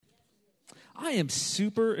I am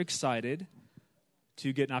super excited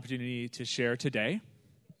to get an opportunity to share today.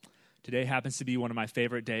 Today happens to be one of my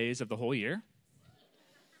favorite days of the whole year.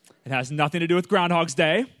 It has nothing to do with Groundhog's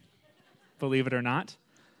Day, believe it or not.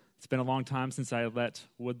 It's been a long time since I let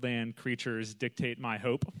woodland creatures dictate my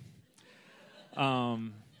hope.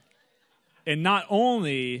 And not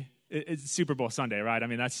only, it's Super Bowl Sunday, right? I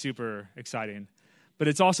mean, that's super exciting. But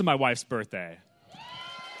it's also my wife's birthday.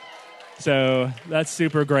 So that's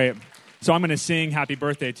super great. So I'm going to sing happy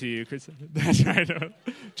birthday to you. That's right.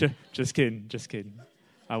 Just kidding.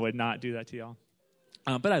 I would not do that to y'all.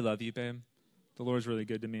 But I love you, babe. The Lord's really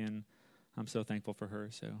good to me, and I'm so thankful for her.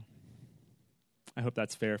 So I hope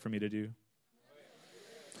that's fair for me to do.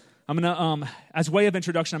 I'm going to, as way of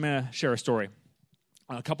introduction, I'm going to share a story.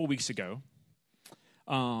 A couple weeks ago,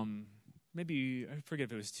 maybe, I forget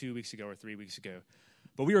if it was 2 weeks ago or 3 weeks ago,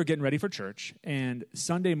 but we were getting ready for church, and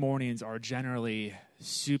Sunday mornings are generally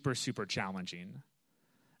super, super challenging.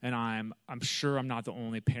 And I'm sure I'm not the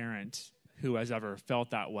only parent who has ever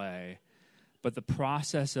felt that way, but the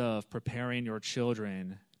process of preparing your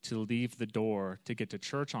children to leave the door to get to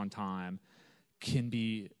church on time can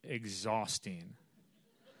be exhausting.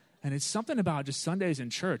 And it's something about just Sundays in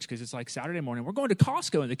church, because it's like Saturday morning, we're going to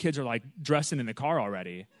Costco, and the kids are like dressing in the car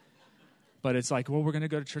already. But it's like, well, we're going to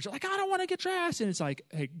go to church. They're like, I don't want to get dressed. And it's like,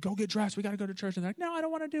 hey, go get dressed. We got to go to church. And they're like, no, I don't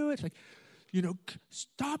want to do it. It's like,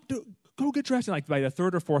 stop, go get dressed. And like by the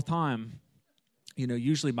third or fourth time,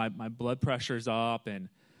 usually my blood pressure's up, and,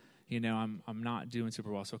 I'm not doing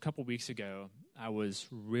super well. So a couple weeks ago, I was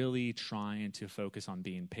really trying to focus on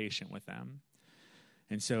being patient with them.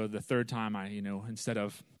 And so the third time, I instead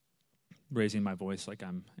of raising my voice like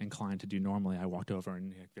I'm inclined to do normally, I walked over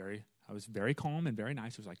and I was very calm and very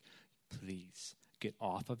nice. I was like, please get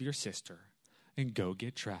off of your sister and go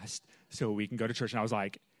get dressed so we can go to church. And I was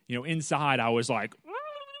like, inside I was like,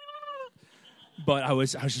 but I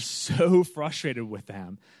was just so frustrated with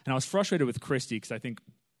them. And I was frustrated with Christy because I think,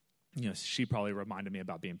 she probably reminded me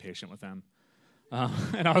about being patient with them.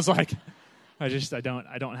 And I was like, I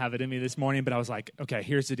don't have it in me this morning, but I was like, okay,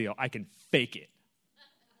 here's the deal. I can fake it.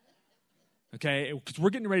 Okay, because we're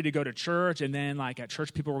getting ready to go to church, and then like at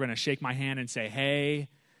church, people were going to shake my hand and say, hey.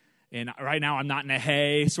 And right now, I'm not in a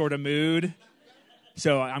hey sort of mood.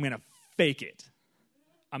 So I'm going to fake it.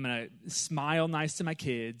 I'm going to smile nice to my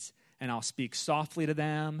kids, and I'll speak softly to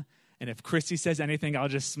them. And if Christy says anything, I'll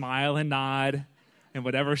just smile and nod. And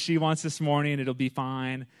whatever she wants this morning, it'll be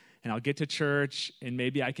fine. And I'll get to church, and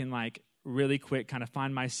maybe I can like really quick kind of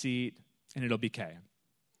find my seat, and it'll be okay.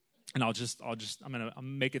 And I'm going to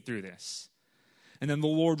make it through this. And then the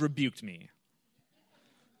Lord rebuked me.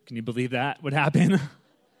 Can you believe that would happen?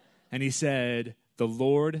 And he said, the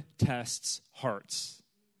Lord tests hearts,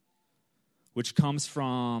 which comes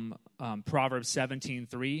from Proverbs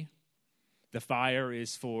 17:3. The fire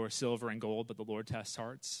is for silver and gold, but the Lord tests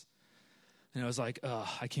hearts. And I was like,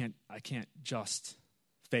 I can't just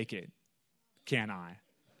fake it, can I?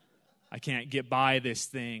 I can't get by this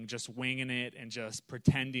thing just winging it and just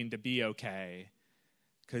pretending to be okay,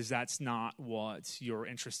 because that's not what you're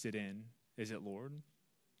interested in, is it, Lord?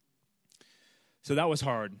 So that was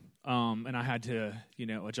hard, and I had to,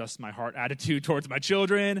 adjust my heart attitude towards my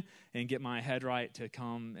children and get my head right to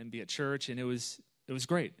come and be at church, and it was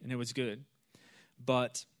great, and it was good.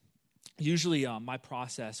 But usually my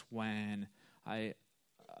process when I'm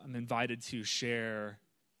invited to share,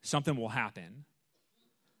 something will happen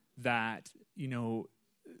that,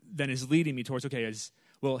 then is leading me towards, okay,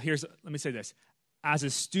 let me say this. As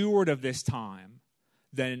a steward of this time,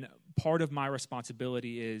 then part of my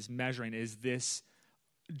responsibility is measuring, is this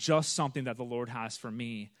just something that the Lord has for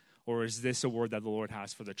me, or is this a word that the Lord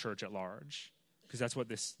has for the church at large? Because that's what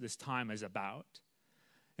this time is about.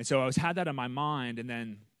 And so I had that in my mind, and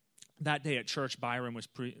then that day at church, Byron was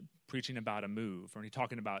preaching about a move, or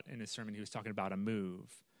in his sermon, he was talking about a move.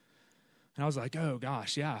 And I was like, oh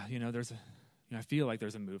gosh, yeah, I feel like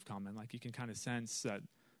there's a move coming. Like you can kind of sense that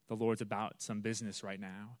the Lord's about some business right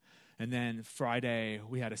now. And then Friday,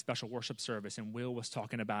 we had a special worship service, and Will was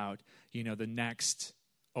talking about, the next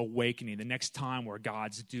awakening, the next time where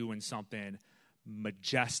God's doing something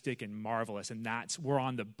majestic and marvelous, and we're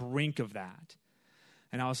on the brink of that.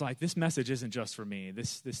 And I was like, this message isn't just for me.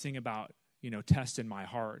 This thing about, testing my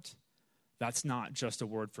heart, that's not just a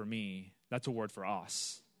word for me. That's a word for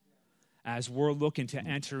us. As we're looking to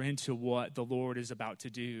enter into what the Lord is about to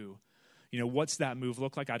do, what's that move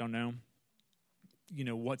look like? I don't know.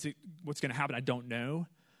 What's going to happen? I don't know.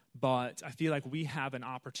 But I feel like we have an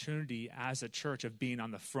opportunity as a church of being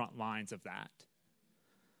on the front lines of that.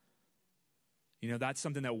 That's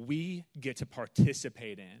something that we get to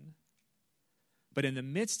participate in. But in the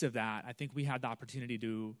midst of that, I think we had the opportunity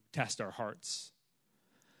to test our hearts.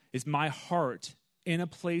 Is my heart in a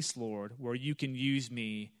place, Lord, where you can use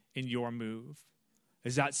me in your move?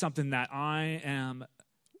 Is that something that I am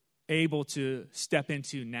able to step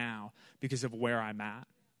into now because of where I'm at?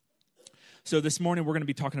 So this morning, we're going to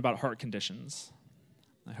be talking about heart conditions.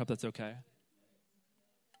 I hope that's okay.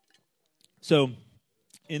 So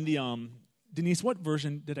in the, Denise, what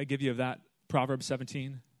version did I give you of that? Proverbs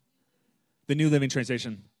 17? The New Living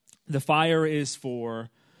Translation. The fire is for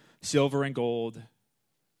silver and gold,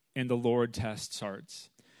 and the Lord tests hearts.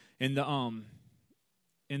 In the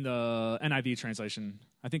NIV translation,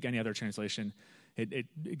 I think any other translation,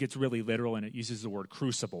 it gets really literal and it uses the word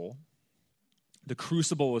crucible. The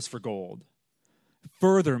crucible is for gold.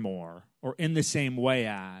 Furthermore, or in the same way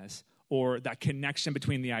as, or that connection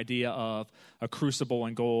between the idea of a crucible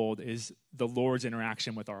and gold is the Lord's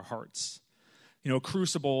interaction with our hearts. A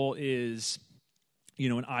crucible is,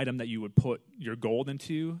 an item that you would put your gold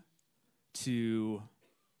into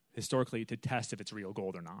historically to test if it's real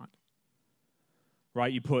gold or not.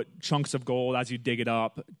 Right? You put chunks of gold as you dig it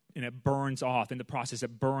up, and it burns off. In the process,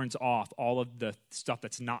 it burns off all of the stuff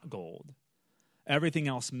that's not gold. Everything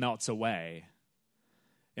else melts away,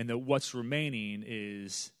 and what's remaining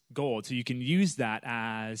is gold. So you can use that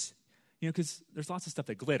as, because there's lots of stuff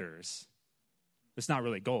that glitters. It's not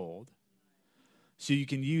really gold. So you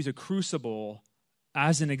can use a crucible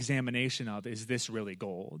as an examination of, is this really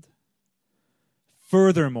gold?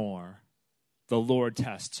 Furthermore, the Lord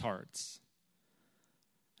tests hearts.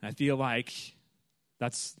 And I feel like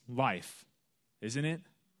that's life, isn't it?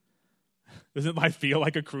 Doesn't life feel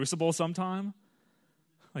like a crucible sometime?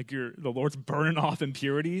 Like the Lord's burning off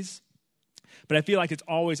impurities? But I feel like it's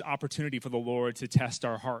always opportunity for the Lord to test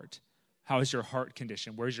our heart. How is your heart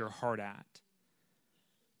condition? Where's your heart at?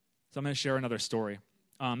 So I'm going to share another story.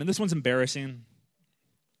 And this one's embarrassing.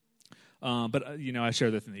 But I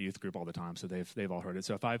share this in the youth group all the time, so they've all heard it.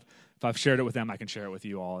 So if I've shared it with them, I can share it with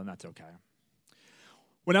you all, and that's okay.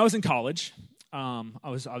 When I was in college, I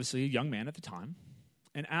was obviously a young man at the time.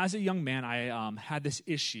 And as a young man, I had this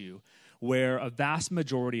issue where a vast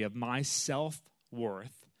majority of my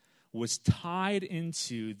self-worth was tied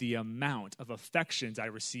into the amount of affections I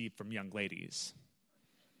received from young ladies.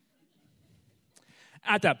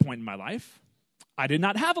 At that point in my life, I did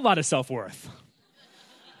not have a lot of self-worth.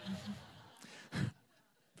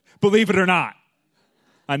 Believe it or not.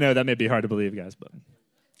 I know that may be hard to believe, guys. But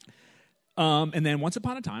and then once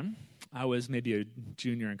upon a time, I was maybe a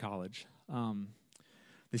junior in college.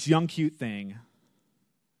 This young, cute thing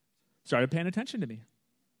started paying attention to me.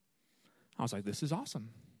 I was like, this is awesome.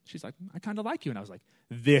 She's like, I kind of like you. And I was like,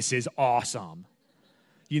 this is awesome.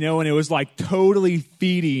 And it was like totally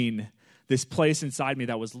feeding this place inside me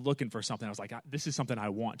that was looking for something. I was like, this is something I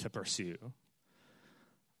want to pursue.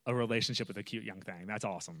 A relationship with a cute young thing. That's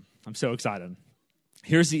awesome. I'm so excited.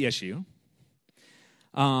 Here's the issue.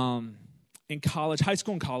 In college, high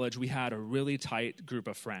school and college, we had a really tight group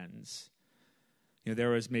of friends. There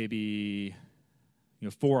was maybe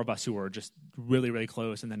 4 of us who were just really, really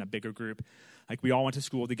close, and then a bigger group. Like, we all went to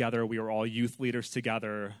school together. We were all youth leaders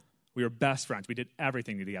together. We were best friends. We did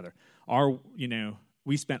everything together.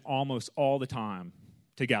 We spent almost all the time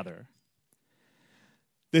together.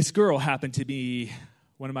 This girl happened to be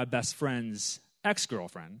one of my best friend's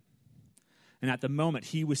ex-girlfriend. And at the moment,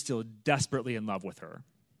 he was still desperately in love with her.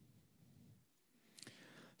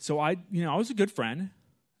 So I was a good friend,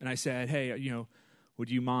 and I said, hey, would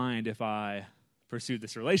you mind if I pursued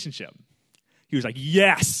this relationship? He was like,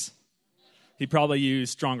 yes. He probably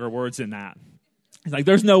used stronger words than that. He's like,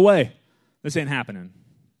 there's no way. This ain't happening.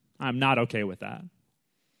 I'm not okay with that.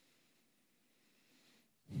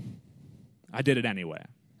 I did it anyway.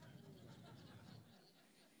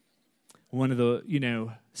 One of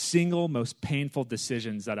the, single most painful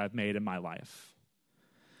decisions that I've made in my life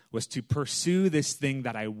was to pursue this thing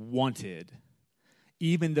that I wanted,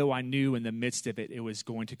 even though I knew in the midst of it, it was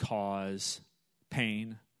going to cause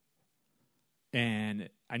pain, and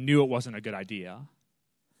I knew it wasn't a good idea.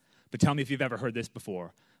 But tell me if you've ever heard this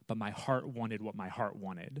before, but my heart wanted what my heart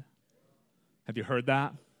wanted. Have you heard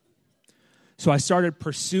that? So I started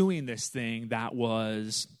pursuing this thing that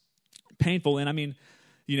was painful, and I mean,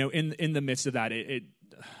 in the midst of that,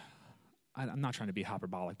 I'm not trying to be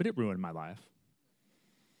hyperbolic, but it ruined my life.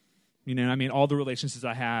 All the relationships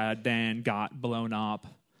I had then got blown up.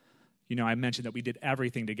 I mentioned that we did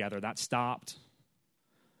everything together. That stopped.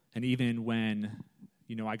 And even when,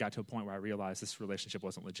 I got to a point where I realized this relationship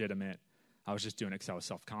wasn't legitimate, I was just doing it because I was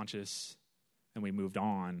self-conscious, and we moved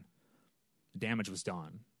on. The damage was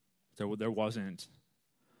done. There wasn't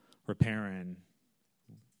repairing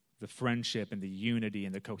the friendship and the unity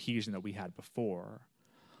and the cohesion that we had before,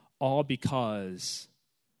 all because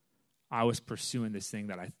I was pursuing this thing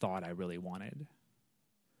that I thought I really wanted.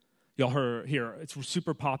 Y'all heard here, it's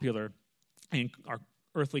super popular in our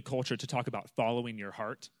earthly culture to talk about following your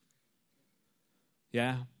heart.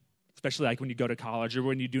 Yeah? Especially like when you go to college or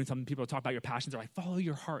when you're doing something, people talk about your passions. They're like, follow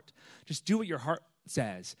your heart. Just do what your heart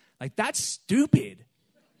says. Like, that's stupid.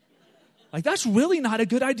 Like, that's really not a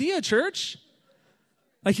good idea, church.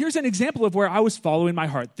 Like, here's an example of where I was following my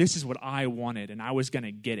heart. This is what I wanted, and I was going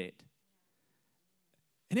to get it.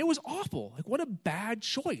 And it was awful. Like, what a bad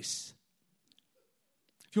choice.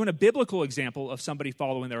 If you want a biblical example of somebody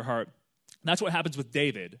following their heart, that's what happens with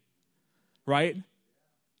David, right?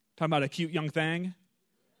 Talking about a cute young thing.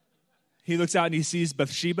 He looks out and he sees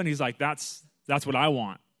Bathsheba, and he's like, that's what I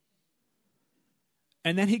want.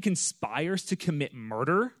 And then he conspires to commit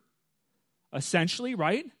murder, essentially,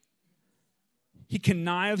 right? He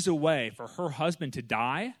connives a way for her husband to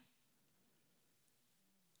die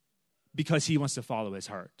because he wants to follow his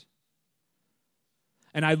heart.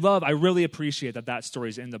 And I really appreciate that story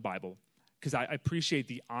is in the Bible, because I appreciate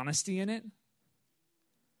the honesty in it,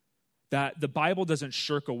 that the Bible doesn't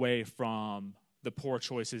shirk away from the poor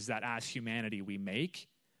choices that as humanity we make,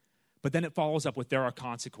 but then it follows up with there are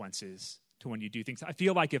consequences to when you do things. I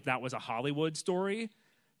feel like if that was a Hollywood story,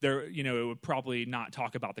 it would probably not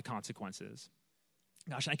talk about the consequences.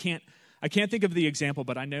 Gosh, I can't think of the example,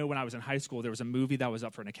 but I know when I was in high school, there was a movie that was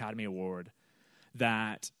up for an Academy Award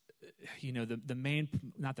that, the main,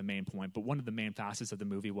 not the main point, but one of the main facets of the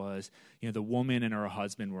movie was, the woman and her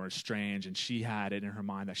husband were estranged, and she had it in her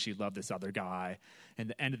mind that she loved this other guy. And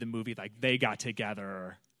the end of the movie, like, they got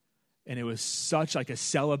together, and it was such like a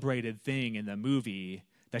celebrated thing in the movie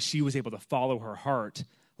that she was able to follow her heart,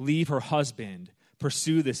 leave her husband,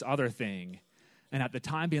 pursue this other thing. And at the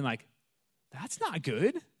time being like, that's not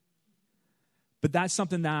good. But that's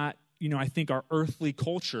something that, I think our earthly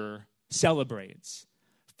culture celebrates.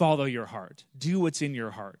 Follow your heart. Do what's in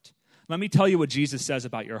your heart. Let me tell you what Jesus says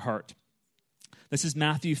about your heart. This is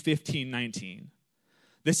Matthew 15:19.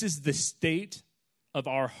 This is the state of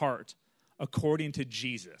our heart according to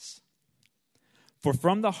Jesus. For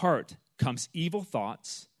from the heart comes evil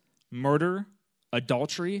thoughts, murder,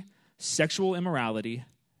 adultery, sexual immorality,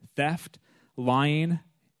 theft, lying,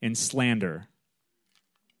 and slander.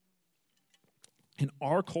 And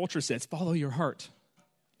our culture says, follow your heart.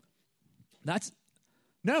 That's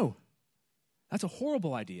a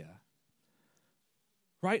horrible idea.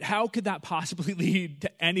 Right? How could that possibly lead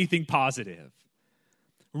to anything positive?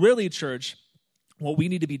 Really, church, what we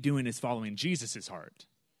need to be doing is following Jesus' heart.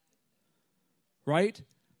 Right?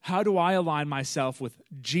 How do I align myself with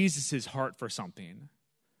Jesus' heart for something,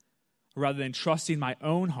 rather than trusting my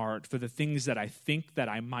own heart for the things that I think that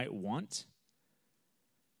I might want?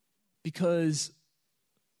 Because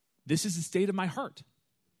this is the state of my heart.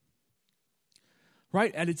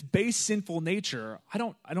 Right? At its base sinful nature, I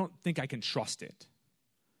don't think I can trust it.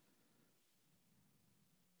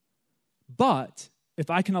 But if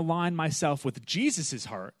I can align myself with Jesus'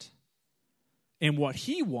 heart and what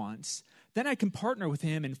he wants, then I can partner with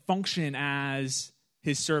him and function as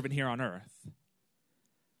his servant here on earth.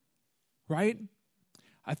 Right?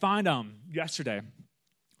 I find yesterday,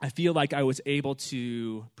 I feel like I was able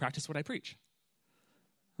to practice what I preach.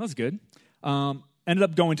 That was good. Ended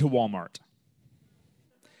up going to Walmart,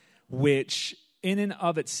 which in and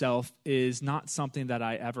of itself is not something that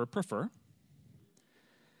I ever prefer.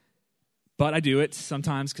 But I do it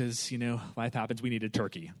sometimes because, life happens. We need a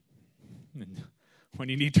turkey. And when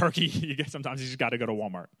you need turkey, sometimes you just got to go to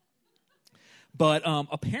Walmart. But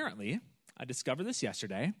apparently, I discovered this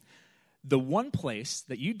yesterday, the one place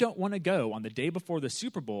that you don't want to go on the day before the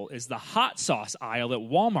Super Bowl is the hot sauce aisle at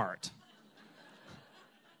Walmart.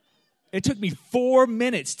 It took me 4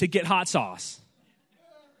 minutes to get hot sauce.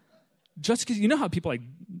 Just because, how people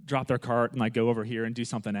drop their cart and go over here and do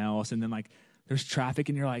something else, and then there's traffic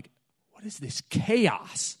and you're like, what is this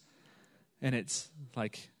chaos? And it's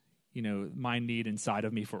my need inside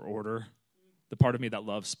of me for order. The part of me that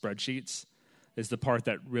loves spreadsheets is the part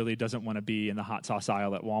that really doesn't want to be in the hot sauce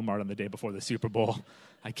aisle at Walmart on the day before the Super Bowl.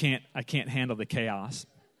 I can't handle the chaos.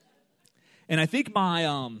 And I think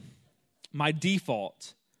my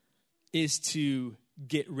default is to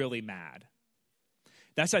get really mad.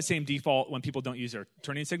 That's that same default when people don't use their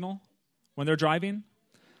turning signal when they're driving.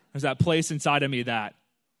 There's that place inside of me that,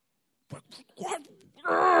 what?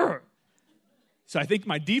 So I think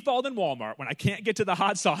my default in Walmart, when I can't get to the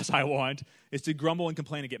hot sauce I want, is to grumble and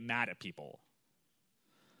complain and get mad at people.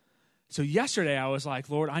 So yesterday I was like,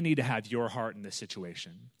 Lord, I need to have your heart in this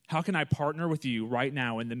situation. How can I partner with you right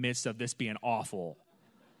now in the midst of this being awful?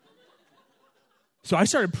 So I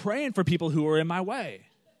started praying for people who were in my way.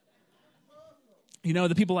 You know,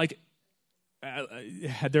 the people like,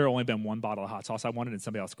 had there only been one bottle of hot sauce I wanted and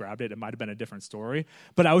somebody else grabbed it, it might have been a different story.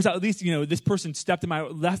 But I was at least, this person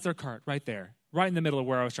left their cart right there, right in the middle of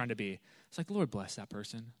where I was trying to be. It's like, Lord bless that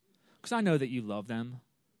person, because I know that you love them.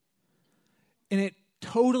 And it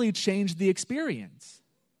totally changed the experience.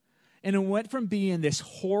 And it went from being this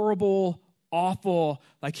horrible, awful,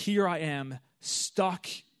 like here I am stuck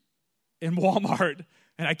in Walmart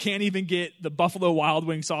and I can't even get the Buffalo Wild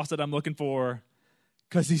Wing sauce that I'm looking for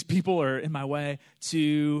because these people are in my way,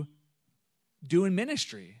 to doing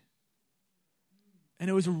ministry. And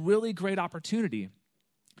it was a really great opportunity.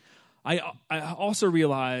 I also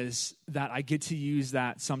realize that I get to use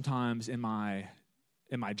that sometimes in my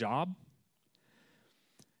job.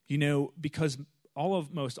 Because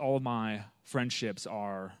almost all of my friendships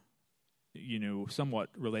are, somewhat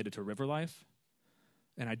related to River Life.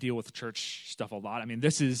 And I deal with church stuff a lot. I mean,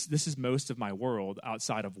 this is most of my world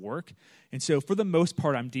outside of work. And so for the most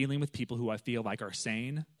part, I'm dealing with people who I feel like are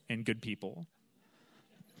sane and good people.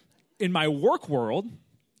 In my work world,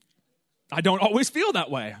 I don't always feel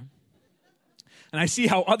that way. And I see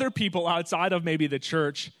how other people outside of maybe the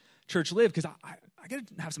church live, because I get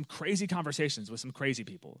to have some crazy conversations with some crazy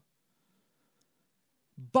people.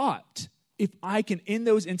 But if I can, in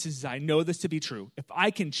those instances, I know this to be true, if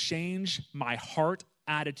I can change my heart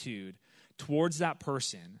attitude towards that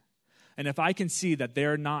person, and if I can see that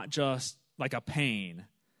they're not just like a pain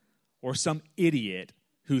or some idiot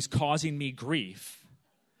who's causing me grief,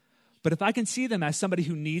 but if I can see them as somebody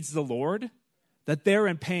who needs the Lord, that they're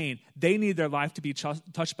in pain, they need their life to be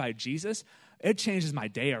touched by Jesus, it changes my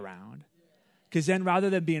day around. Because then rather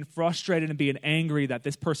than being frustrated and being angry that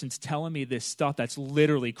this person's telling me this stuff that's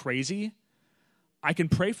literally crazy, I can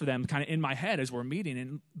pray for them kind of in my head as we're meeting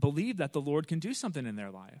and believe that the Lord can do something in their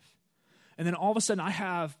life. And then all of a sudden I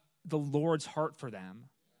have the Lord's heart for them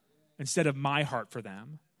instead of my heart for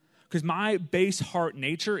them. Because my base heart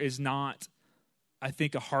nature is not, I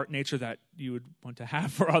think, a heart nature that you would want to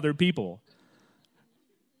have for other people.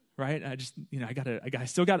 Right? I just,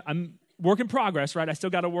 I'm work in progress, right? I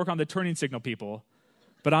still got to work on the turning signal people.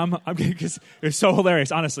 But I'm because it's so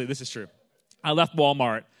hilarious. Honestly, this is true. I left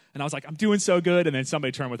Walmart and I was like, I'm doing so good. And then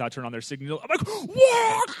somebody turned without turning on their signal. I'm like,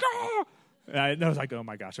 what? And I was like, oh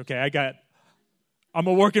my gosh, okay, I'm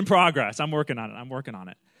a work in progress. I'm working on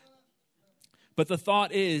it. But the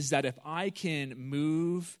thought is that if I can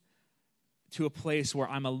move to a place where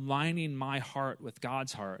I'm aligning my heart with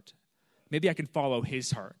God's heart, maybe I can follow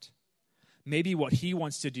his heart. Maybe what he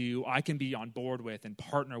wants to do, I can be on board with and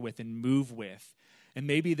partner with and move with. And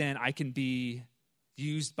maybe then I can be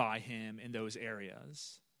used by him in those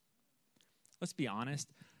areas. Let's be honest.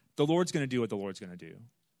 The Lord's going to do what the Lord's going to do.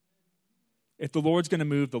 If the Lord's going to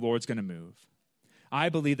move, the Lord's going to move. I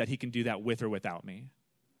believe that he can do that with or without me.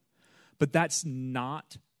 But that's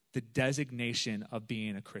not the designation of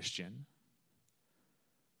being a Christian.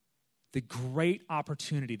 The great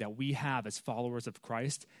opportunity that we have as followers of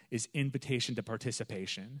Christ is invitation to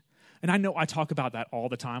participation. And I know I talk about that all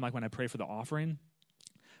the time, like when I pray for the offering.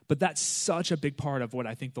 But that's such a big part of what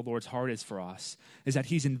I think the Lord's heart is for us, is that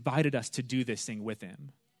he's invited us to do this thing with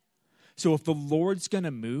him. So if the Lord's going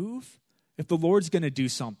to move, if the Lord's going to do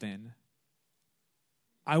something,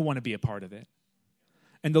 I want to be a part of it.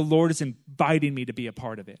 And the Lord is inviting me to be a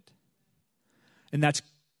part of it. And that's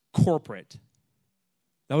corporate.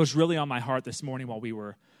 That was really on my heart this morning while we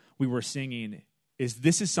were singing,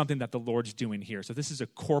 this is something that the Lord's doing here. So this is a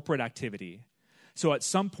corporate activity. So at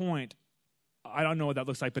some point, I don't know what that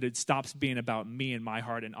looks like, but it stops being about me and my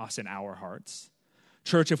heart and us and our hearts.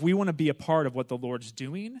 Church, if we want to be a part of what the Lord's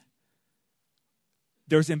doing,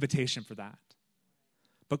 there's invitation for that.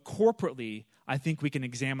 But corporately, I think we can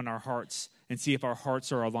examine our hearts and see if our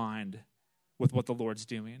hearts are aligned with what the Lord's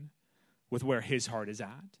doing, with where his heart is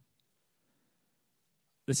at.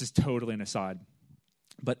 This is totally an aside,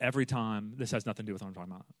 but every time, this has nothing to do with what I'm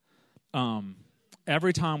talking about.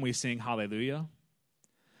 Every time we sing Hallelujah,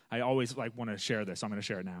 I always want to share this. So I'm going to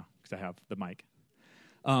share it now because I have the mic.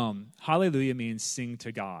 Hallelujah means sing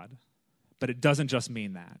to God, but it doesn't just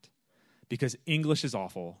mean that, because English is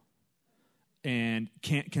awful and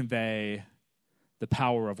can't convey the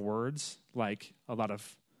power of words like a lot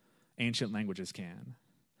of ancient languages can.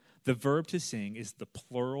 The verb to sing is the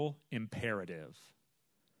plural imperative.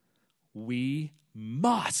 We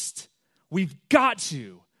must, we've got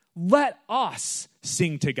to, let us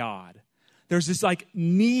sing to God. There's this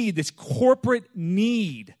need, this corporate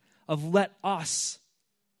need of let us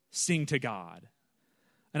sing to God.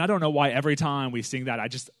 And I don't know why every time we sing that,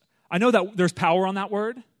 I know that there's power on that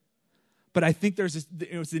word, But I think it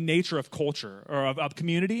was the nature of culture or of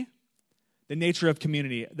community, the nature of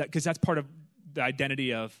community, because that's part of the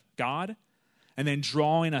identity of God, and then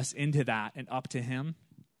drawing us into that and up to him.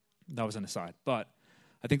 That was an aside, but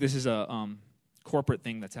I think this is a corporate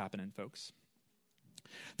thing that's happening, folks.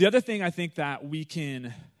 The other thing I think that we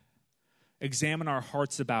can examine our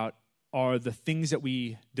hearts about are the things that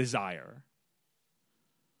we desire.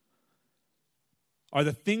 Are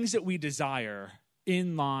the things that we desire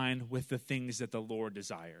in line with the things that the Lord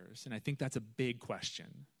desires? And I think that's a big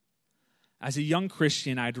question. As a young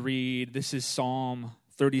Christian, I'd read, this is Psalm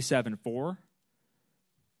 37:4,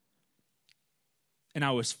 and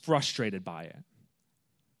I was frustrated by it.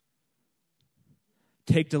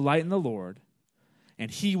 Take delight in the Lord, and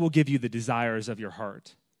he will give you the desires of your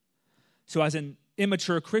heart. So as an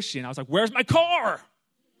immature Christian, I was like, where's my car?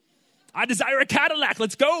 I desire a Cadillac,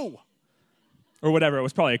 let's go. Or whatever, it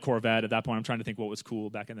was probably a Corvette at that point. I'm trying to think what was cool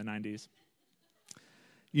back in the 90s.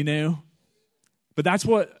 You know? But that's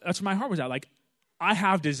where my heart was at. Like, I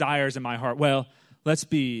have desires in my heart. Well, let's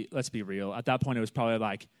be real. At that point, it was probably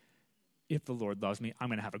like, if the Lord loves me, I'm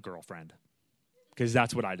going to have a girlfriend. Because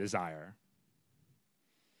that's what I desire.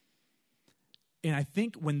 And I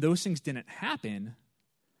think when those things didn't happen,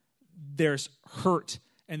 there's hurt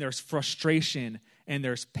and there's frustration and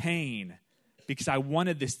there's pain because I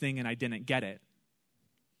wanted this thing and I didn't get it.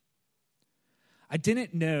 I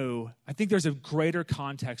didn't know, I think there's a greater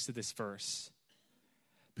context to this verse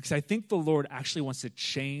because I think the Lord actually wants to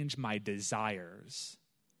change my desires.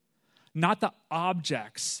 Not the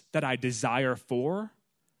objects that I desire for,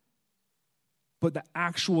 but the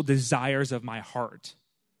actual desires of my heart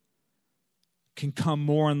can come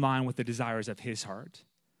more in line with the desires of his heart.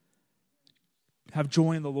 Have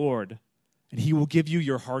joy in the Lord, and he will give you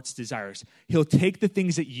your heart's desires. He'll take the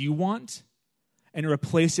things that you want and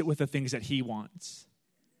replace it with the things that he wants.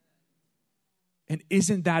 And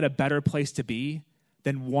isn't that a better place to be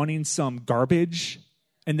than wanting some garbage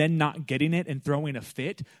and then not getting it and throwing a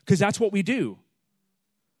fit? Because that's what we do.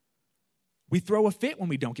 We throw a fit when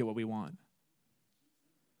we don't get what we want.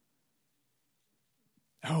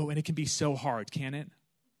 Oh, and it can be so hard, can't it?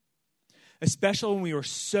 Especially when we are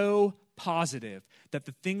so positive that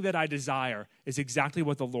the thing that I desire is exactly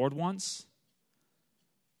what the Lord wants,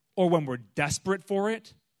 or when we're desperate for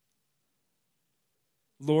it.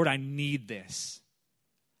 Lord, I need this.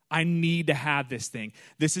 I need to have this thing.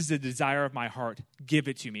 This is the desire of my heart. Give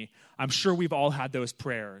it to me. I'm sure we've all had those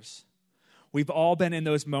prayers. We've all been in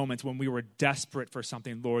those moments when we were desperate for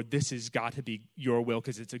something. Lord, this has got to be your will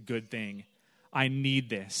because it's a good thing. I need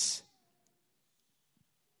this.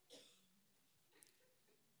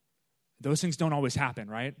 Those things don't always happen,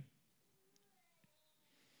 right?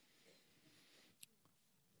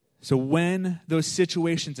 So when those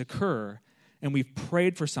situations occur and we've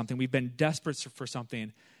prayed for something, we've been desperate for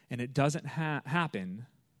something, and it doesn't happen,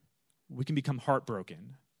 we can become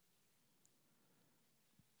heartbroken.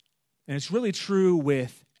 And it's really true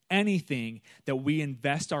with anything that we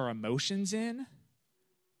invest our emotions in,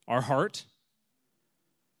 our heart,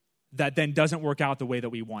 that then doesn't work out the way that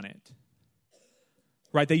we want it.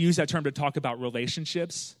 Right? They use that term to talk about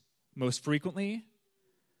relationships most frequently.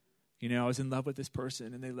 You know, I was in love with this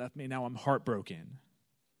person and they left me. Now I'm heartbroken.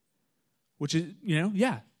 Which is,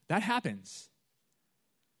 yeah, that happens.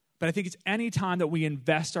 But I think it's any time that we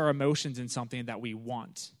invest our emotions in something that we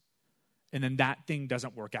want and then that thing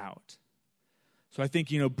doesn't work out. So I think,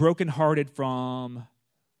 brokenhearted from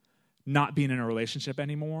not being in a relationship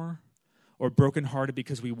anymore, or brokenhearted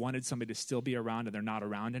because we wanted somebody to still be around and they're not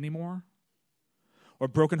around anymore, or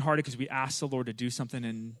brokenhearted because we asked the Lord to do something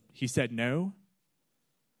and he said no.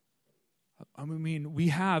 I mean, we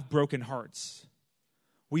have broken hearts.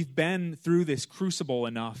 We've been through this crucible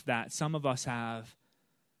enough that some of us have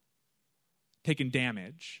taken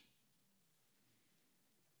damage.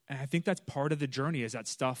 And I think that's part of the journey is that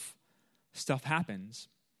stuff happens.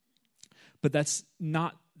 But that's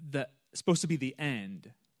not supposed to be the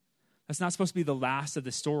end. That's not supposed to be the last of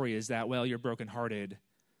the story is that, well, you're brokenhearted,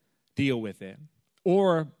 deal with it.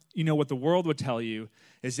 Or, what the world would tell you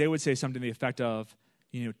is they would say something to the effect of,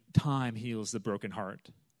 time heals the broken heart.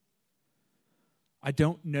 I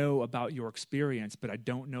don't know about your experience, but I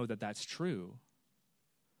don't know that that's true.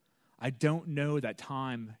 I don't know that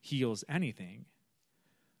time heals anything.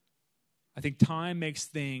 I think time makes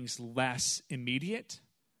things less immediate,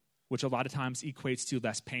 which a lot of times equates to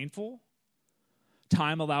less painful.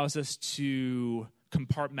 Time allows us to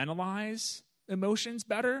compartmentalize emotions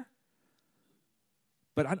better.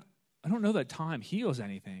 But I don't know that time heals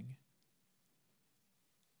anything.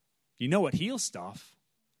 You know what heals stuff?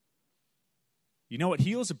 You know what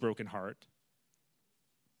heals a broken heart?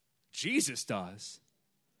 Jesus does.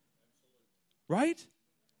 Right?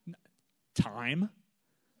 Time.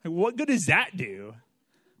 Like, what good does that do?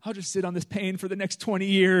 I'll just sit on this pain for the next 20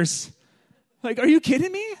 years. Like, are you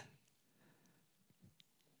kidding me?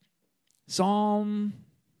 Psalm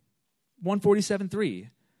 147:3.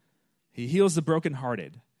 He heals the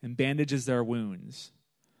brokenhearted and bandages their wounds.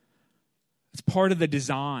 It's part of the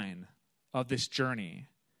design of this journey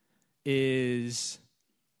is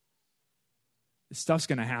stuff's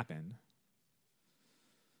going to happen.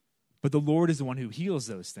 But the Lord is the one who heals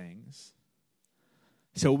those things.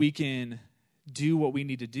 So we can do what we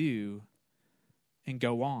need to do and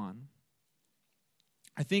go on.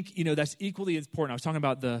 I think, that's equally important. I was talking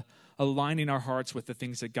about the aligning our hearts with the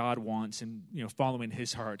things that God wants and, following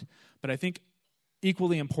his heart. But I think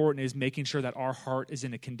equally important is making sure that our heart is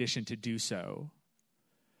in a condition to do so.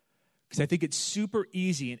 Because I think it's super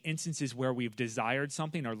easy in instances where we've desired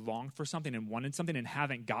something or longed for something and wanted something and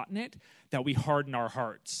haven't gotten it, that we harden our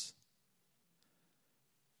hearts.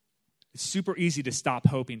 It's super easy to stop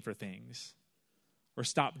hoping for things or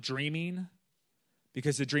stop dreaming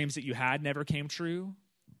because the dreams that you had never came true.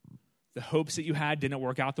 The hopes that you had didn't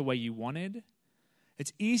work out the way you wanted.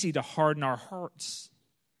 It's easy to harden our hearts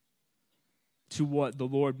to what the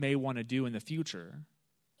Lord may want to do in the future.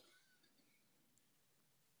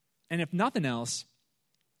 And if nothing else,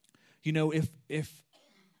 if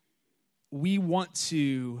we want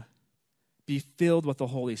to be filled with the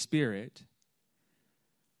Holy Spirit,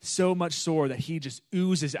 so much so that he just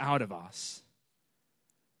oozes out of us.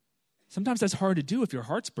 Sometimes that's hard to do if your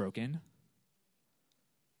heart's broken.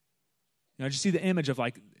 I just see the image of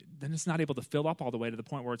then it's not able to fill up all the way to the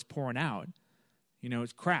point where it's pouring out.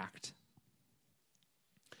 It's cracked.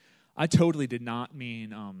 I totally did not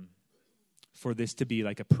mean for this to be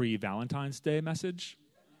like a pre-Valentine's Day message.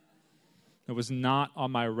 It was not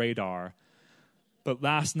on my radar. But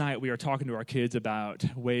last night we were talking to our kids about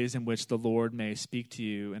ways in which the Lord may speak to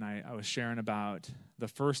you, and I was sharing about the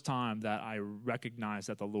first time that I recognized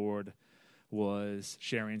that the Lord was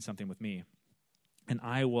sharing something with me. And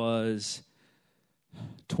I was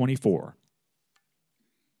 24.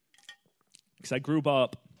 Because I grew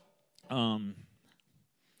up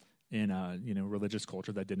in a religious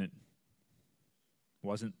culture that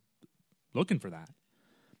wasn't looking for that.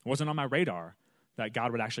 It wasn't on my radar that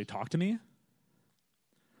God would actually talk to me.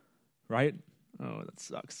 Right? Oh, that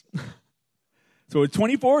sucks. So a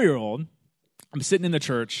 24-year-old, I'm sitting in the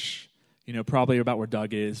church, probably about where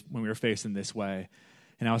Doug is when we were facing this way.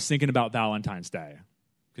 And I was thinking about Valentine's Day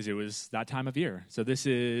because it was that time of year. So this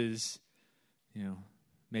is,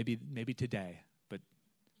 maybe today, but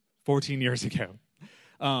 14 years ago.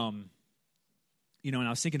 And I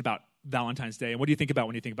was thinking about Valentine's Day. And what do you think about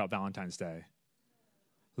when you think about Valentine's Day?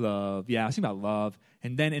 Love. Yeah, I was thinking about love.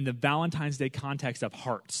 And then in the Valentine's Day context of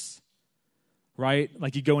hearts. Right?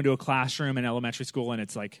 Like you go into a classroom in elementary school and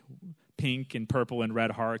it's like pink and purple and red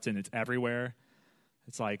hearts and it's everywhere.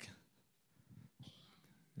 It's like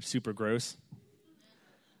super gross,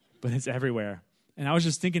 but it's everywhere. And I was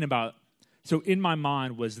just thinking about, so in my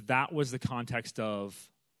mind was the context of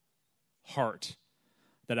heart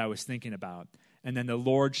that I was thinking about. And then the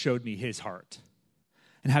Lord showed me his heart.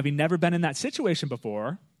 And having never been in that situation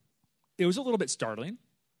before, it was a little bit startling.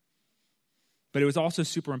 But it was also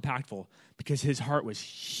super impactful because his heart was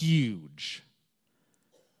huge.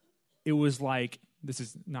 It was like, this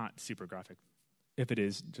is not super graphic. If it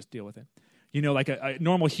is, just deal with it. Like a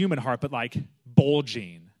normal human heart, but like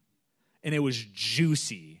bulging. And it was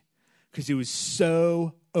juicy because it was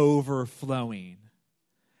so overflowing.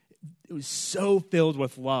 It was so filled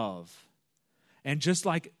with love. And just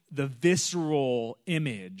like the visceral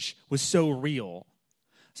image was so real.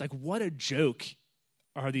 It's like, what a joke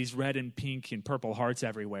are these red and pink and purple hearts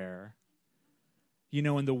everywhere?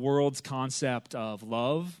 In the world's concept of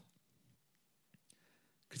love,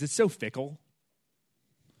 because it's so fickle,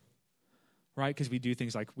 right? Because we do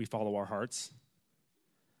things like we follow our hearts.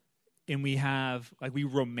 And we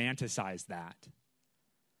romanticize that.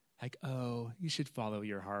 Like, oh, you should follow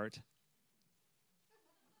your heart.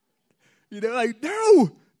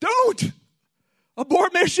 No, don't.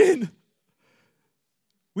 Abort mission.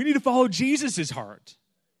 We need to follow Jesus' heart.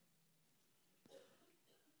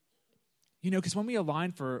 Because when we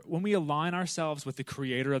align ourselves with the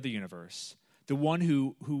creator of the universe, the one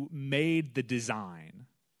who made the design,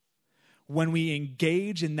 when we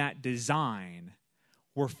engage in that design,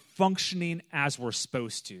 we're functioning as we're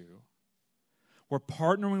supposed to. We're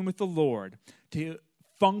partnering with the Lord to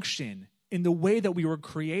function in the way that we were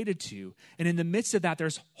created to. And in the midst of that,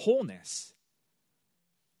 there's wholeness.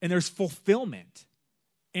 And there's fulfillment.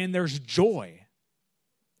 And there's joy.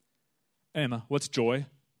 Emma, what's joy?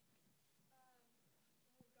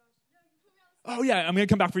 Oh, yeah, I'm going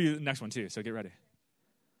to come back for you the next one, too, so get ready.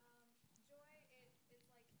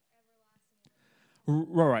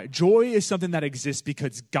 Right. Joy is something that exists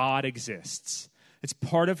because God exists. It's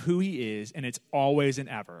part of who he is, and it's always and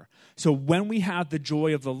ever. So when we have the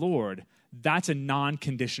joy of the Lord, that's a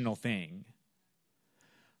non-conditional thing.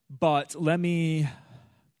 But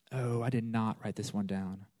I did not write this one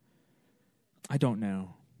down. I don't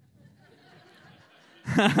know.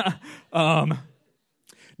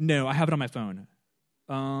 No, I have it on my phone.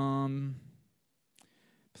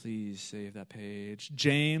 Please save that page.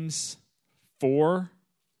 James 4.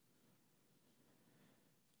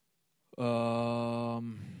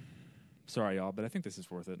 Sorry, y'all, but I think this is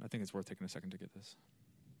worth it. I think it's worth taking a second to get this.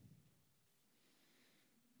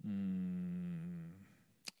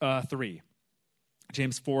 3.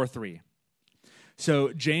 James 4:3.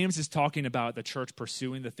 So James is talking about the church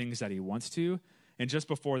pursuing the things that he wants to. And just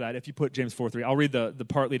before that, if you put James 4:3, I'll read the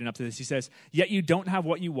part leading up to this. He says, "Yet you don't have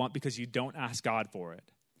what you want because you don't ask God for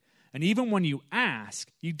it. And even when you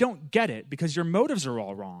ask, you don't get it because your motives are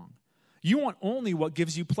all wrong. You want only what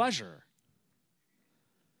gives you pleasure."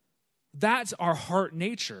 That's our heart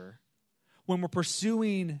nature when we're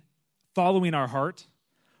pursuing following our heart,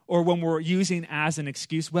 or when we're using as an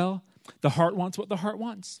excuse, well, the heart wants what the heart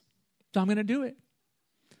wants, so I'm going to do it.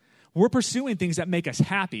 We're pursuing things that make us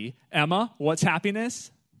happy. Emma, what's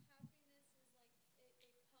happiness?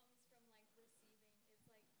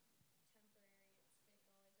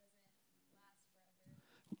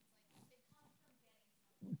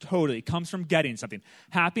 Totally. It comes from getting something.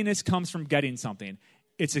 Happiness comes from getting something.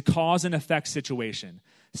 It's a cause and effect situation.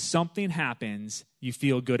 Something happens, you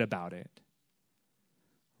feel good about it.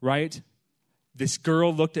 Right? This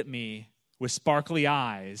girl looked at me with sparkly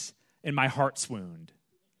eyes, and my heart swooned.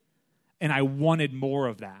 And I wanted more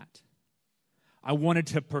of that. I wanted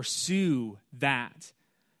to pursue that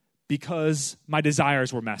because my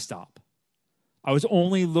desires were messed up. I was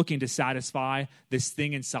only looking to satisfy this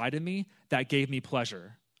thing inside of me that gave me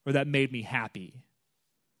pleasure or that made me happy.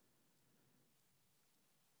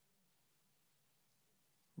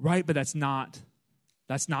 Right? But that's not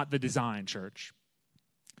the design, church.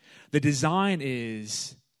 The design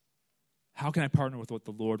is, how can I partner with what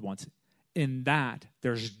the Lord wants? In that,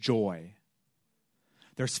 there's joy.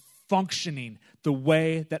 There's functioning the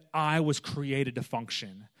way that I was created to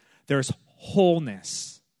function. There's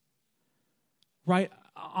wholeness. Right?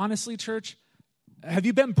 Honestly, church, have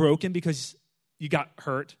you been broken because you got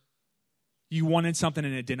hurt? You wanted something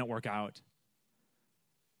and it didn't work out?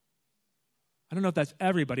 I don't know if that's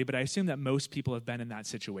everybody, but I assume that most people have been in that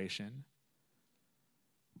situation.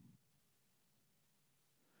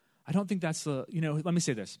 I don't think that's let me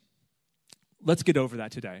say this. Let's get over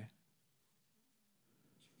that today.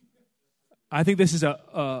 I think this is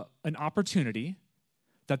an opportunity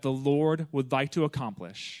that the Lord would like to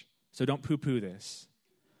accomplish. So don't poo-poo this.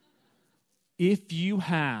 If you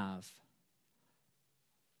have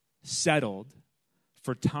settled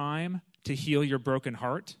for time to heal your broken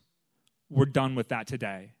heart, we're done with that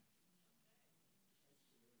today.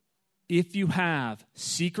 If you have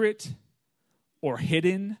secret or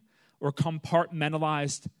hidden or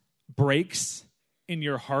compartmentalized breaks in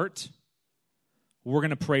your heart, we're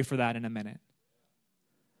going to pray for that in a minute.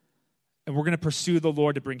 And we're going to pursue the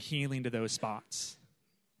Lord to bring healing to those spots.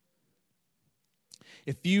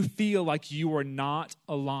 If you feel like you are not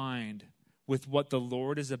aligned with what the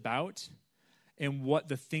Lord is about and what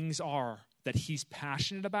the things are that he's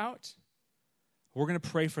passionate about, we're going to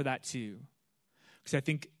pray for that too. Because I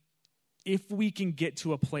think if we can get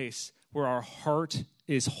to a place where our heart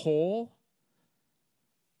is whole,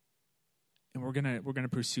 and we're going to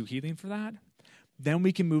pursue healing for that, then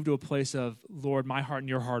we can move to a place of, Lord, my heart and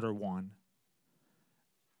your heart are one.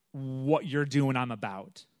 What you're doing, I'm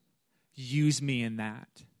about. Use me in that.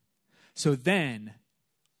 So then,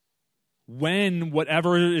 when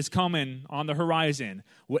whatever is coming on the horizon,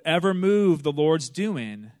 whatever move the Lord's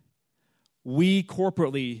doing, we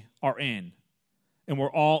corporately are in, and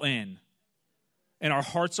we're all in. And our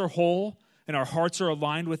hearts are whole, and our hearts are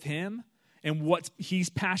aligned with him, and what he's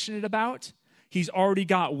passionate about, he's already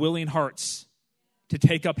got willing hearts to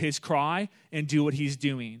take up his cry and do what he's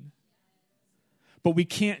doing. But we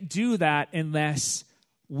can't do that unless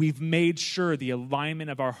we've made sure the alignment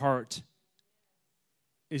of our heart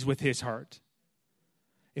is with his heart.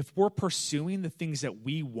 If we're pursuing the things that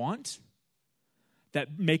we want,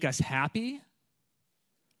 that make us happy,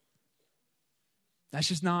 that's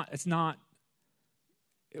just not,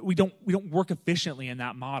 we don't work efficiently in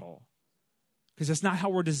that model because that's not how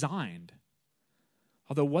we're designed.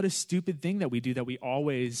 Although what a stupid thing that we do that we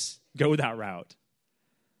always go that route.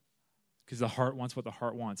 because the heart wants what the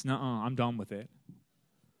heart wants. Nuh-uh, I'm done with it.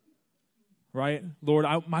 Right? Lord,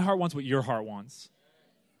 my heart wants what your heart wants.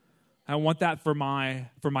 I want that for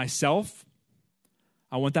myself.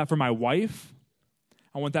 I want that for my wife.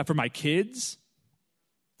 I want that for my kids.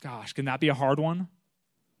 Gosh, can that be a hard one?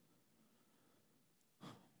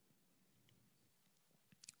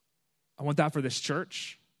 I want that for this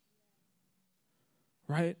church.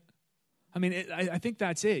 Right? I mean, I think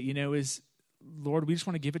that's it, is, Lord, we just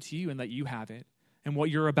want to give it to you and let you have it. And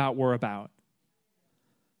what you're about, we're about.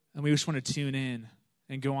 And we just want to tune in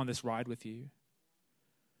and go on this ride with you.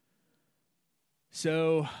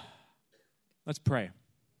 So, let's pray.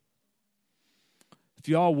 If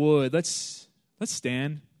y'all would, let's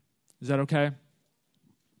stand. Is that okay?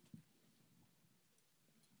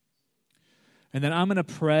 And then I'm going to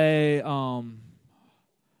pray.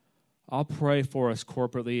 I'll pray for us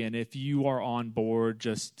corporately. And if you are on board,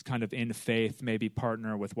 just kind of in faith, maybe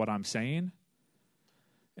partner with what I'm saying.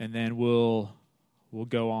 And then we'll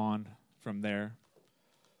go on from there.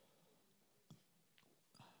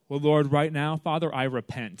 Well, Lord, right now, Father, I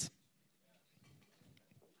repent.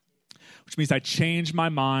 Which means I change my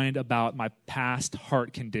mind about my past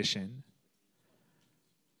heart condition.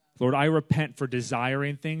 Lord, I repent for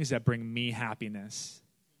desiring things that bring me happiness.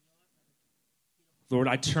 Lord,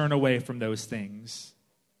 I turn away from those things.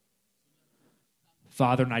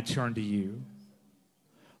 Father, and I turn to you.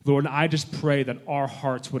 Lord, I just pray that our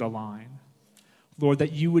hearts would align. Lord,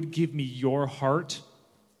 that you would give me your heart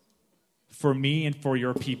for me and for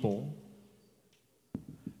your people.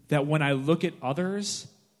 That when I look at others,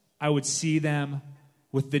 I would see them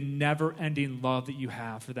with the never-ending love that you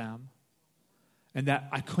have for them. And that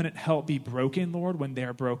I couldn't help be broken, Lord, when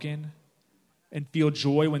they're broken. And feel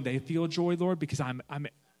joy when they feel joy, Lord, because I'm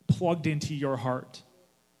plugged into your heart.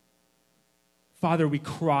 Father, we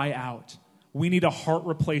cry out. We need a heart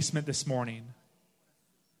replacement this morning.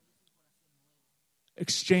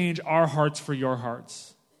 Exchange our hearts for your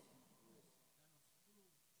hearts.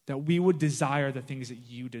 That we would desire the things that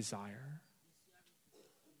you desire.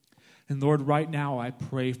 And Lord, right now I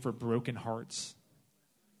pray for broken hearts.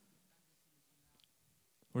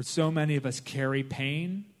 Lord, so many of us carry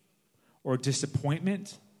pain or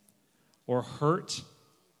disappointment or hurt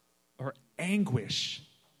or anguish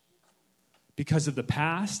because of the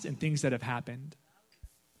past and things that have happened.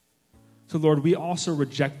 So Lord, we also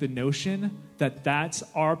reject the notion that that's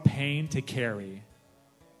our pain to carry.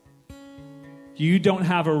 You don't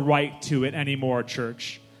have a right to it anymore,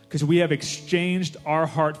 church, because we have exchanged our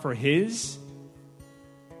heart for his.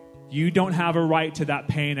 You don't have a right to that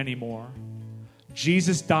pain anymore.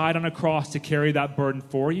 Jesus died on a cross to carry that burden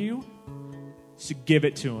for you, so give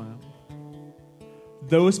it to him.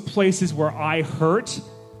 Those places where I hurt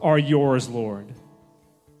are yours, Lord.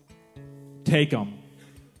 Take them.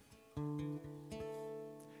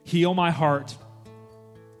 Heal my heart.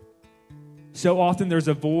 So often there's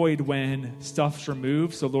a void when stuff's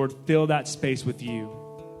removed, so Lord, fill that space with you.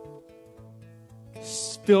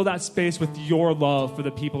 Fill that space with your love for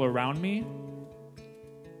the people around me.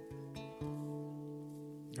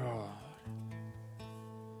 Oh.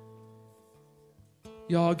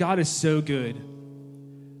 Y'all, God is so good.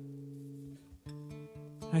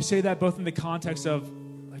 I say that both in the context of,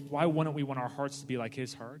 like, why wouldn't we want our hearts to be like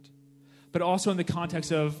his heart? But also in the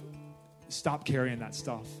context of, stop carrying that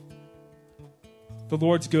stuff. The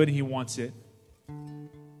Lord's good and he wants it. And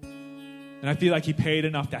I feel like he paid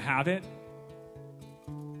enough to have it.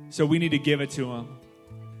 So we need to give it to him.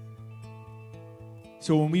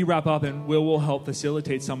 So when we wrap up, and Will help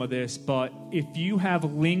facilitate some of this, but if you have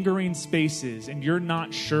lingering spaces and you're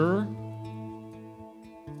not sure,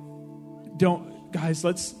 guys,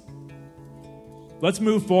 let's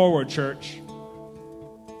move forward, church.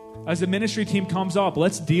 As the ministry team comes up,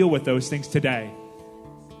 let's deal with those things today.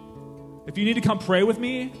 If you need to come pray with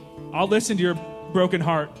me, I'll listen to your broken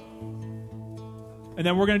heart. And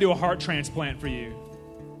then we're going to do a heart transplant for you.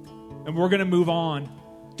 And we're going to move on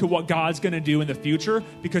to what God's going to do in the future,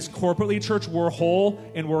 because corporately, church, we're whole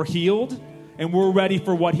and we're healed and we're ready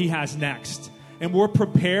for what he has next. And we're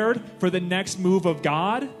prepared for the next move of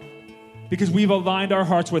God because we've aligned our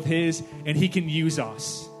hearts with his and he can use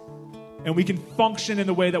us. And we can function in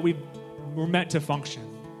the way that we're meant to function.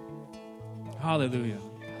 Hallelujah.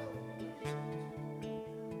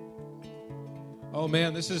 Oh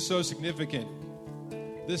man, this is so significant.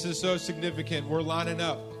 This is so significant. We're lining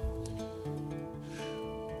up.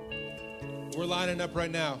 We're lining up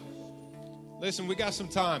right now. Listen, we got some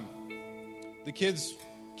time. The kids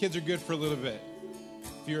are good for a little bit,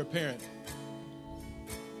 if you're a parent.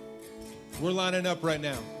 We're lining up right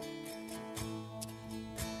now.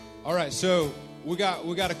 All right, so we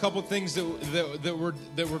got a couple things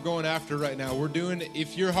that we're going after right now. We're doing,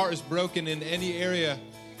 if your heart is broken in any area,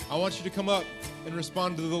 I want you to come up and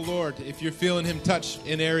respond to the Lord if you're feeling Him touch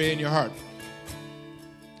an area in your heart.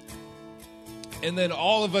 And then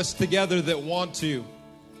all of us together that want to,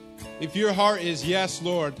 if your heart is, yes,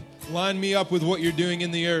 Lord, line me up with what you're doing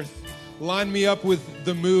in the earth. Line me up with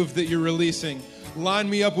the move that you're releasing. Line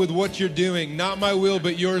me up with what you're doing. Not my will,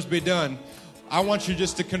 but yours be done. I want you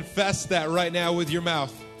just to confess that right now with your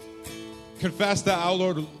mouth. Confess that, oh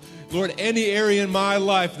Lord, Lord, any area in my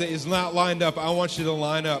life that is not lined up, I want you to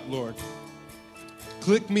line up, Lord.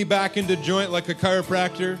 Click me back into joint like a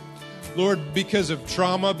chiropractor. Lord, because of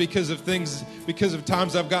trauma, because of things, because of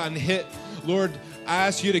times I've gotten hit, Lord, I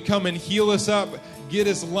ask you to come and heal us up, get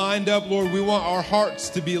us lined up. Lord, we want our hearts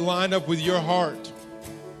to be lined up with your heart.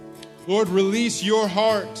 Lord, release your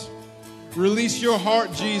heart. Release your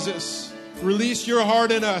heart, Jesus. Release your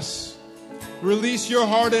heart in us. Release your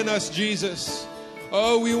heart in us, Jesus.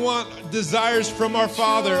 Oh, we want desires from our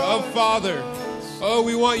Father, of Father. Oh,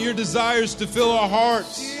 we want your desires to fill our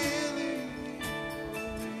hearts.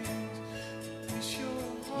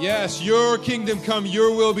 Yes, your kingdom come,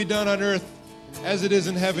 your will be done on earth as it is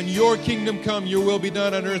in heaven. Your kingdom come, your will be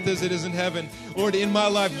done on earth as it is in heaven. Lord, in my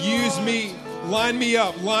life, use me, line me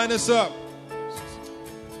up, line us up.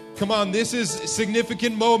 Come on, this is a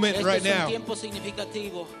significant moment right now. Tiempo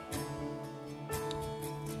significativo.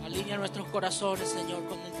 Alinea nuestros corazones, Señor,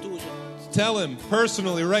 con el tuyo. Tell him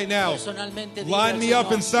personally right now, Personalmente, line me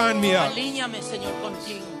up and sign me up. Alíñame, Señor,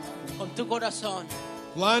 contigo, con tu corazón.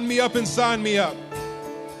 Line me up and sign me up.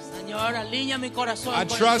 Señor, alinea mi corazón I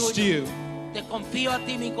con trust el tuyo. you. Te confío a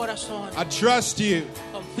ti mi corazón. I trust you.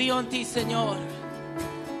 Confío en ti, Señor.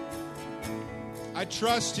 I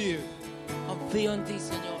trust you. Confío en ti,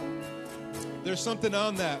 Señor. There's something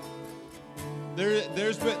on that.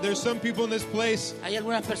 There's some people in this place. Hay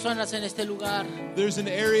algunas personas en este lugar. There's an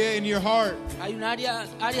area in your heart Hay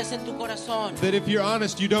áreas en tu corazón that if you're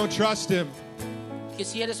honest, you don't trust him que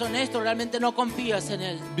si eres honesto realmente no confías en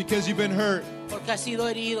él because you've been hurt. porque has sido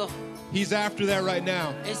herido. He's after that right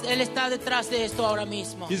now. Él está detrás de esto ahora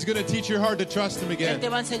mismo. He's going to teach your heart to trust him Él again. te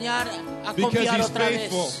va a enseñar a Because confiar he's otra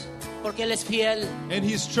faithful. vez porque él es fiel And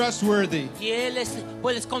he's trustworthy. y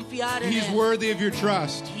puedes confiar en He's él worthy of your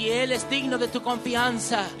trust. y él es digno de tu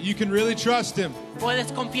confianza. You can really trust him.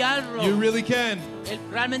 Puedes confiarlo. You really can. Él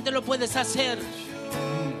realmente lo puedes hacer.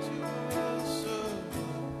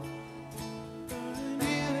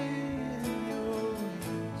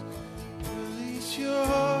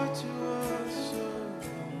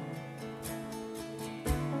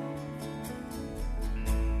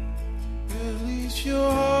 Release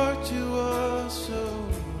your heart to us, oh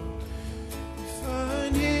Lord. We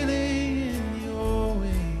find healing in your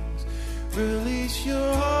wings. Release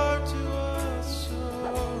your heart to us,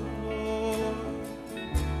 oh Lord.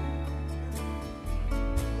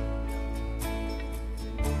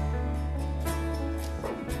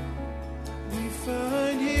 We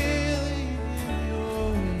find healing in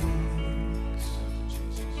your wings.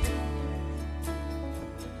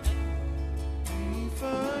 We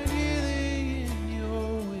find healing in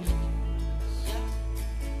your wings.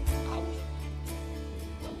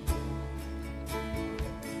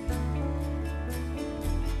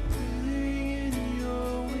 Healing in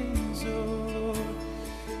your wings, oh Lord.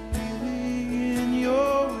 Healing in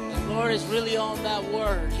your wings. The Lord is really on that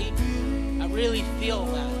word. I really feel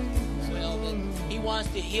that. Well, that He wants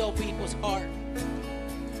to heal people's heart.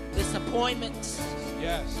 Disappointments.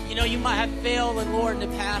 Yes. You know, you might have failed the Lord in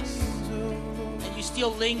the past, and you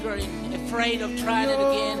still linger and afraid of trying it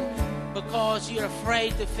again because you're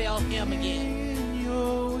afraid to fail Him again. In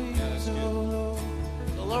your wings, oh Lord.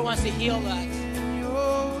 The Lord wants to heal that. In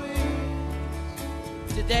your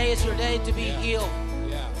wings. Today is your day to be healed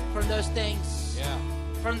Yeah. from those things, Yeah.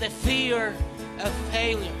 from the fear of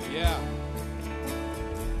failure. Yeah.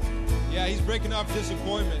 Yeah, he's breaking off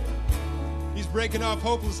disappointment. He's breaking off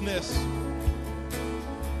hopelessness.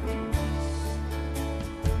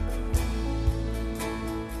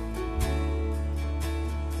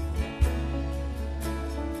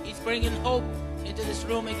 He's bringing hope into this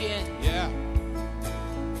room again. Yeah.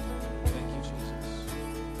 Thank you, Jesus.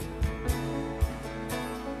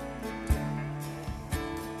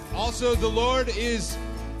 Also, the Lord is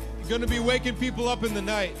going to be waking people up in the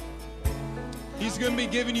night. He's going to be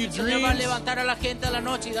giving you El Señor va a dreams levantar a la gente a la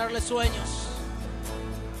noche y darle sueños,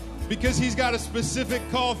 because he's got a specific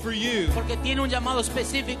call for you. porque tiene un llamado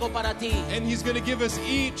específico para ti And he's going to give us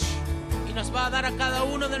each y nos va a dar a cada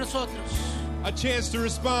uno de nosotros a chance to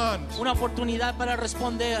respond. una oportunidad para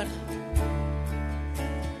responder.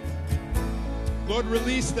 Lord,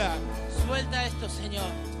 release that. Suelta esto, Señor.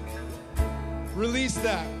 Release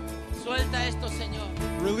that. Suelta esto, Señor.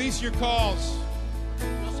 Release your calls.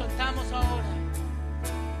 Lo soltamos ahora.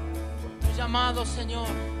 Tu llamado, Señor.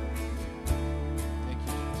 Thank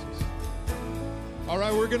you, Jesus. All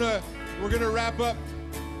right, we're gonna wrap up.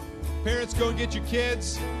 Parents, go and get your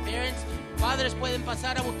kids. Parents, padres pueden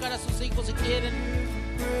pasar a buscar a sus hijos si quieren.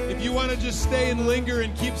 If you want to just stay and linger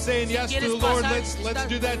and keep saying yes to the quieres Lord, pasar, let's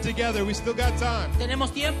do that together. We still got time.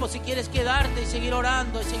 Tenemos tiempo si quieres quedarte y seguir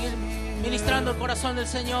orando y seguir ministrando el corazón del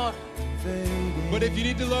Señor. But if you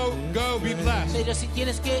need to go, be blessed. Pero si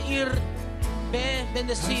tienes que ir, ve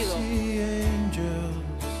bendecido. The angels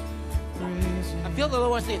praising. I feel the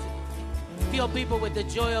Lord wants to fill people with the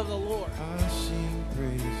joy of the Lord. I sing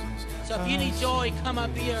praises. So if you need joy, come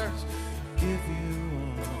up here. Give you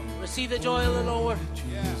honor, Receive the joy of the Lord.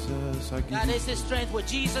 Jesus. I give God you is His strength. Where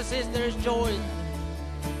Jesus is, there is joy.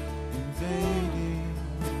 invading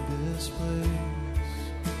this place.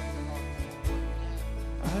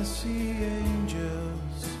 I see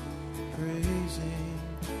angels praising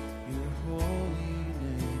your holy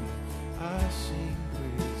name. I sing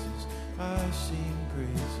praises. I sing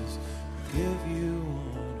praises. Give you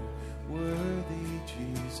honor, worthy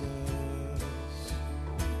Jesus.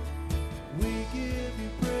 We give you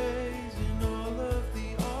praise and all of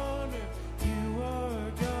the honor. You are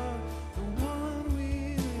God, the one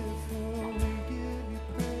we live for. We give you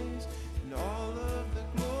praise and all of the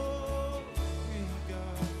glory,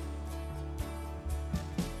 God.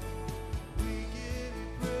 We give you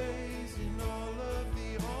praise and all of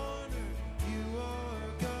the honor. You are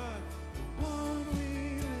God, the one we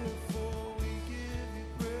live for. We give you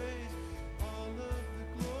praise, all of the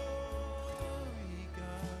glory,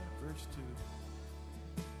 God. Verse 2.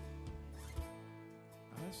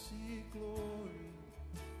 I see glory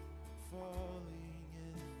falling.